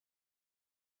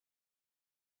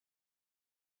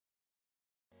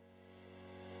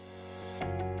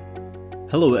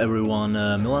Hello everyone,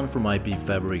 Milan from IP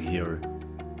Fabric here.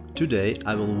 Today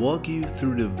I will walk you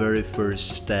through the very first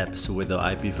steps with the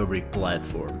IP Fabric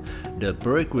platform. The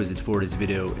prerequisite for this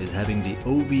video is having the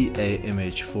OVA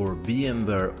image for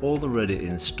VMware already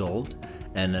installed,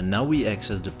 and now we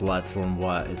access the platform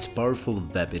via its powerful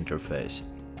web interface.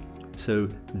 So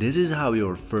this is how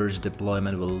your first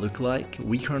deployment will look like.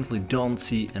 We currently don't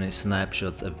see any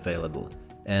snapshots available.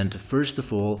 And first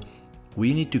of all,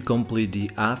 we need to complete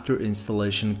the after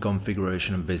installation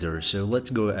configuration wizard, so let's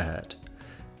go ahead.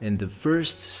 In the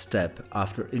first step,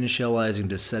 after initializing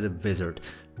the setup wizard,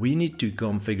 we need to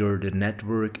configure the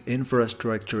network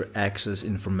infrastructure access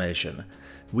information.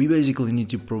 We basically need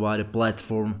to provide a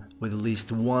platform with at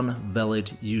least one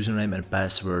valid username and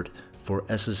password for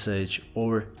SSH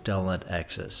or Telnet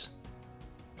access.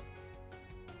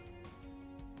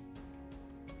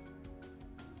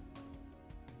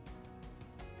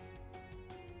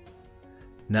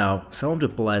 Now, some of the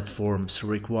platforms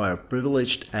require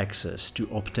privileged access to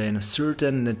obtain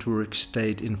certain network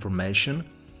state information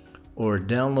or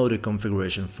download a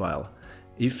configuration file.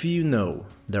 If you know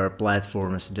there are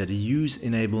platforms that use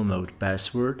enable mode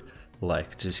password,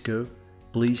 like Cisco,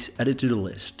 please add it to the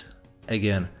list.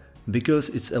 Again, because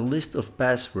it's a list of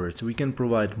passwords, we can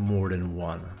provide more than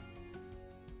one.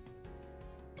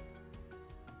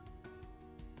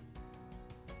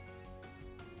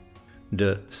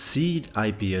 The seed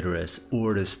IP address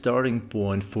or the starting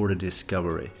point for the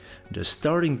discovery. The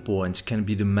starting points can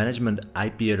be the management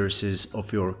IP addresses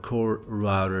of your core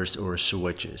routers or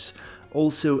switches.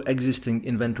 Also, existing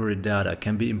inventory data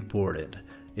can be imported.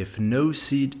 If no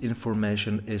seed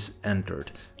information is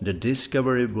entered, the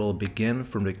discovery will begin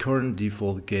from the current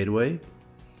default gateway,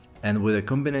 and with a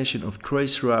combination of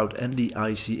traceroute and the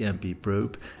ICMP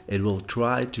probe, it will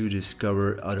try to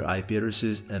discover other IP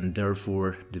addresses and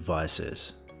therefore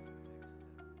devices.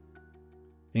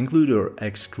 Include or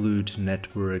exclude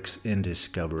networks in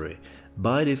discovery.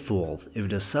 By default, if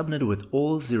the subnet with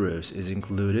all zeros is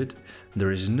included, there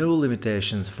is no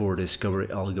limitations for discovery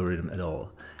algorithm at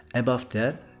all. Above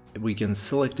that, we can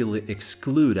selectively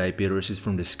exclude IP addresses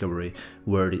from discovery,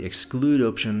 where the exclude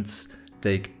options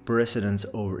take precedence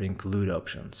over include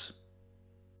options.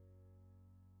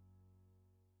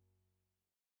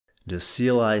 The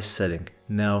CLI setting.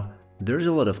 Now, there's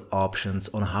a lot of options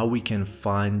on how we can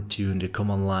fine-tune the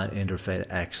command line interface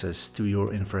access to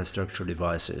your infrastructure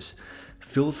devices.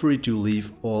 Feel free to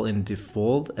leave all in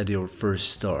default at your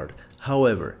first start.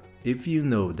 However, if you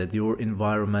know that your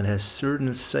environment has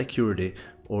certain security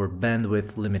or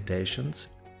bandwidth limitations,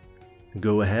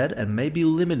 go ahead and maybe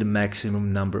limit the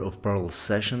maximum number of parallel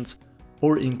sessions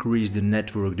or increase the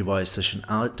network device session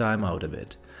time out of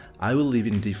it. I will leave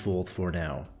in default for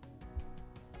now.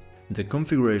 The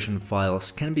configuration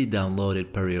files can be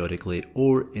downloaded periodically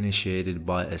or initiated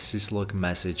by a syslog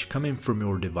message coming from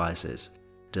your devices.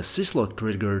 The syslog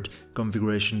triggered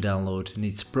configuration download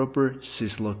needs proper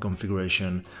syslog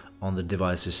configuration on the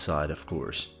device's side, of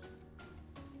course.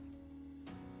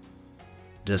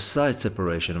 The site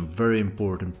separation, a very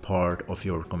important part of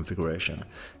your configuration.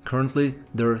 Currently,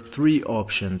 there are three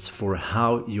options for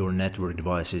how your network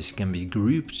devices can be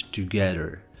grouped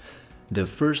together. The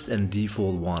first and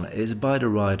default one is by the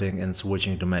routing and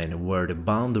switching domain, where the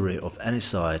boundary of any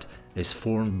site is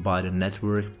formed by the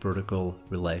network protocol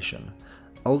relation.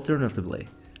 Alternatively,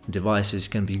 devices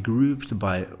can be grouped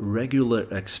by regular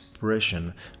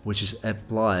expression, which is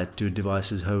applied to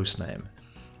device's hostname.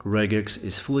 Regex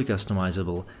is fully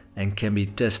customizable and can be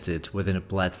tested within a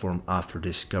platform after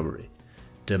discovery.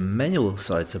 The manual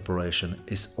site separation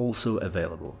is also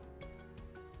available.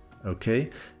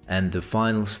 Okay, and the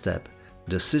final step,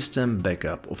 the system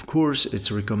backup. Of course,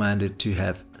 it's recommended to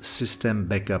have system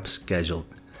backup scheduled.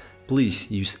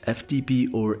 Please use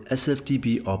FTP or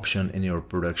SFTP option in your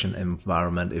production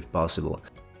environment if possible.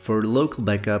 For local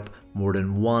backup, more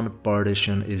than one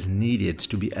partition is needed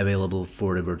to be available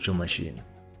for the virtual machine.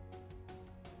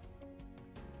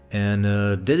 And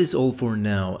that is all for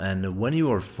now, and when you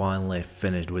are finally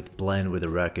finished with playing with the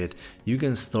Racket, you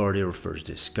can start your first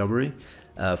discovery.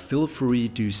 Feel free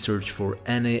to search for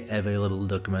any available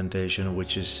documentation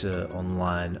which is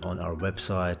online on our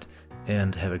website,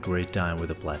 and have a great time with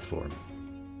the platform.